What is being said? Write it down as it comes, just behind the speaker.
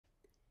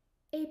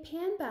A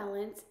pan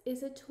balance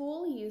is a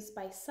tool used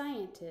by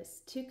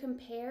scientists to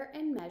compare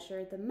and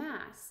measure the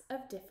mass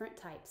of different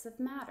types of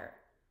matter.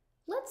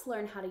 Let's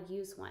learn how to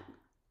use one.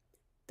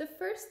 The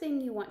first thing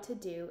you want to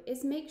do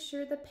is make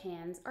sure the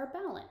pans are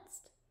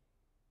balanced.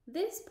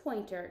 This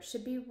pointer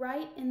should be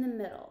right in the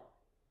middle.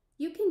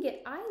 You can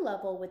get eye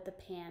level with the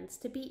pans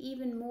to be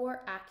even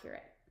more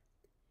accurate.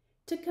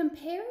 To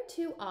compare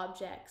two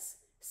objects,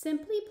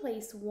 simply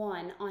place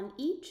one on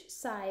each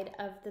side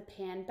of the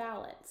pan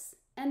balance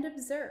and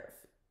observe.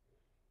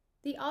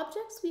 The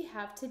objects we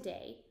have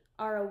today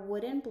are a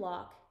wooden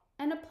block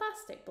and a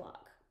plastic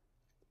block.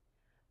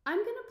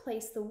 I'm going to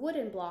place the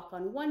wooden block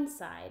on one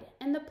side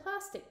and the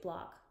plastic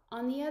block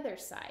on the other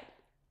side.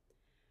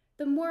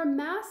 The more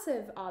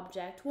massive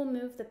object will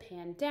move the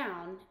pan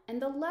down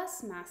and the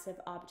less massive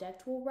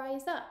object will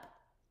rise up.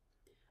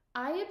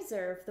 I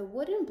observe the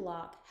wooden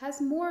block has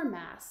more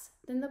mass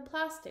than the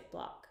plastic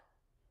block.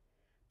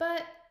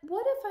 But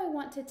what if I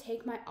want to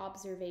take my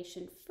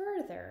observation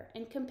further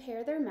and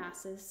compare their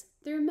masses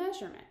through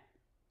measurement?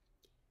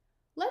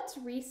 Let's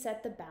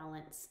reset the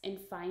balance and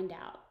find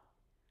out.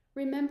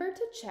 Remember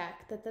to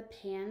check that the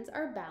pans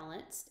are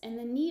balanced and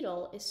the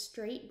needle is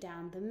straight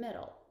down the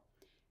middle.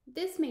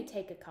 This may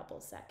take a couple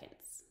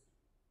seconds.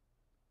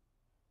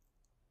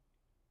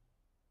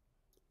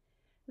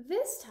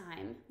 This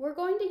time, we're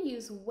going to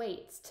use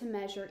weights to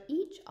measure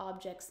each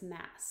object's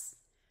mass.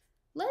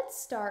 Let's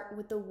start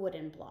with the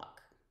wooden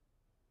block.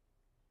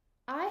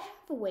 I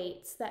have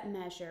weights that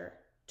measure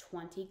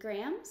 20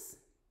 grams,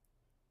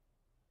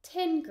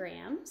 10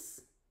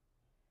 grams,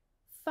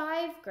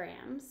 5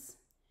 grams,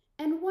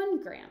 and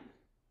 1 gram.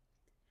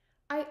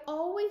 I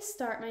always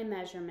start my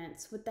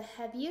measurements with the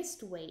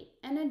heaviest weight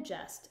and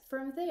adjust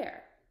from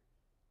there.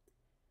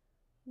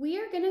 We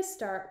are going to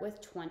start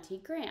with 20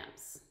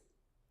 grams.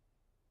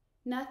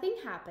 Nothing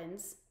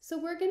happens, so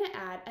we're going to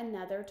add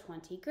another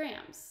 20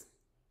 grams.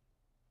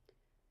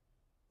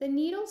 The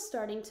needle's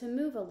starting to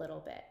move a little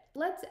bit.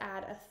 Let's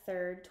add a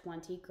third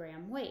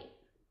 20-gram weight.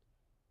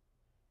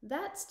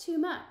 That's too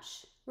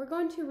much. We're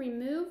going to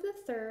remove the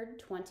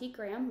third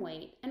 20-gram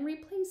weight and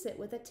replace it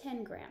with a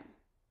 10-gram.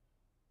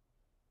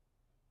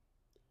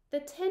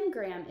 The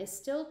 10-gram is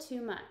still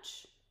too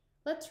much.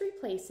 Let's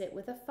replace it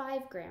with a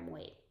 5-gram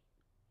weight.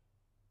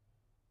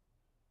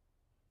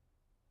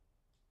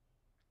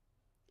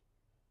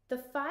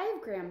 The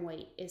 5-gram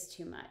weight is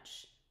too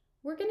much.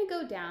 We're going to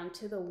go down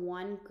to the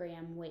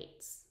 1-gram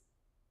weights.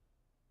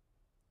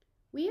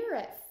 We are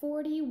at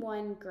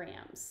 41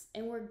 grams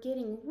and we're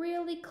getting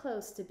really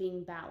close to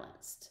being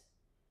balanced.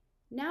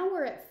 Now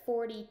we're at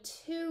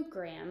 42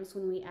 grams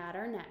when we add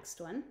our next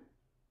one.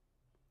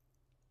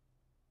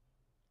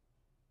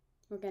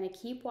 We're going to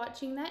keep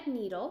watching that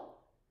needle.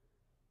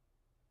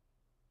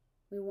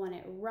 We want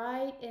it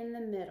right in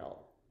the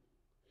middle.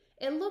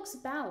 It looks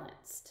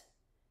balanced.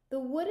 The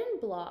wooden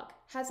block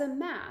has a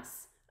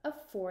mass of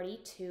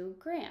 42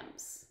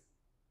 grams.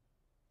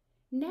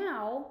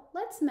 Now,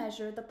 let's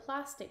measure the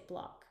plastic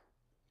block.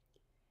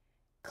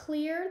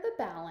 Clear the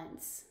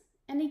balance,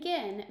 and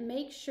again,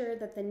 make sure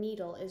that the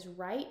needle is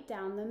right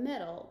down the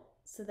middle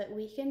so that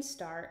we can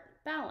start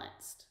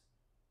balanced.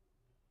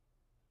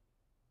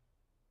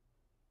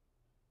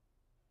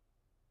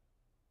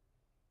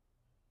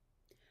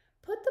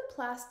 Put the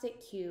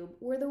plastic cube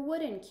where the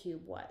wooden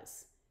cube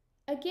was.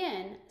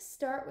 Again,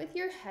 start with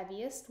your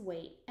heaviest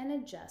weight and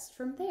adjust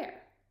from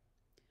there.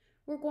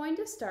 We're going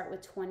to start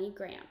with 20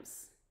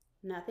 grams.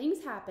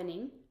 Nothing's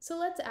happening, so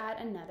let's add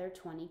another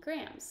 20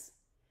 grams.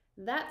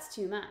 That's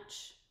too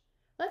much.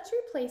 Let's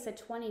replace a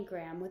 20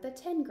 gram with a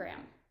 10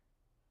 gram.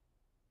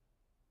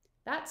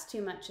 That's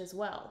too much as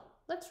well.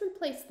 Let's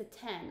replace the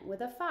 10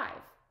 with a 5.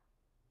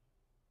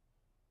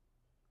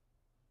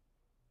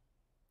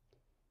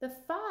 The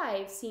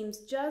 5 seems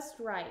just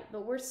right,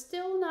 but we're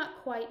still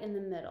not quite in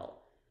the middle.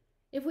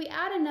 If we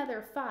add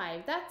another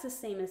 5, that's the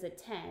same as a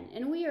 10,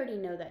 and we already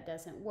know that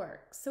doesn't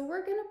work. So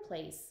we're going to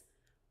place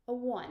a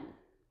 1.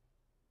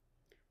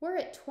 We're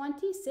at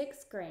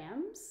 26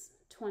 grams,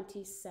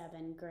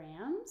 27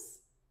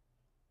 grams,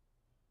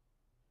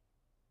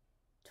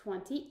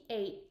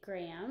 28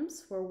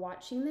 grams. We're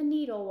watching the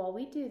needle while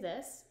we do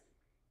this.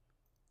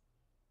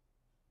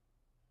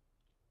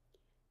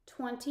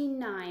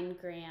 29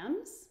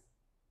 grams.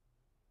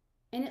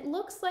 And it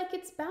looks like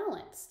it's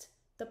balanced.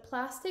 The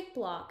plastic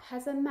block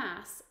has a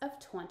mass of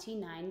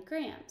 29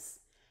 grams.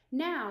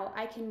 Now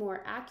I can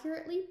more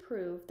accurately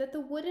prove that the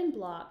wooden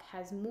block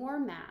has more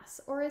mass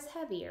or is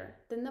heavier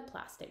than the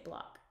plastic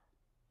block.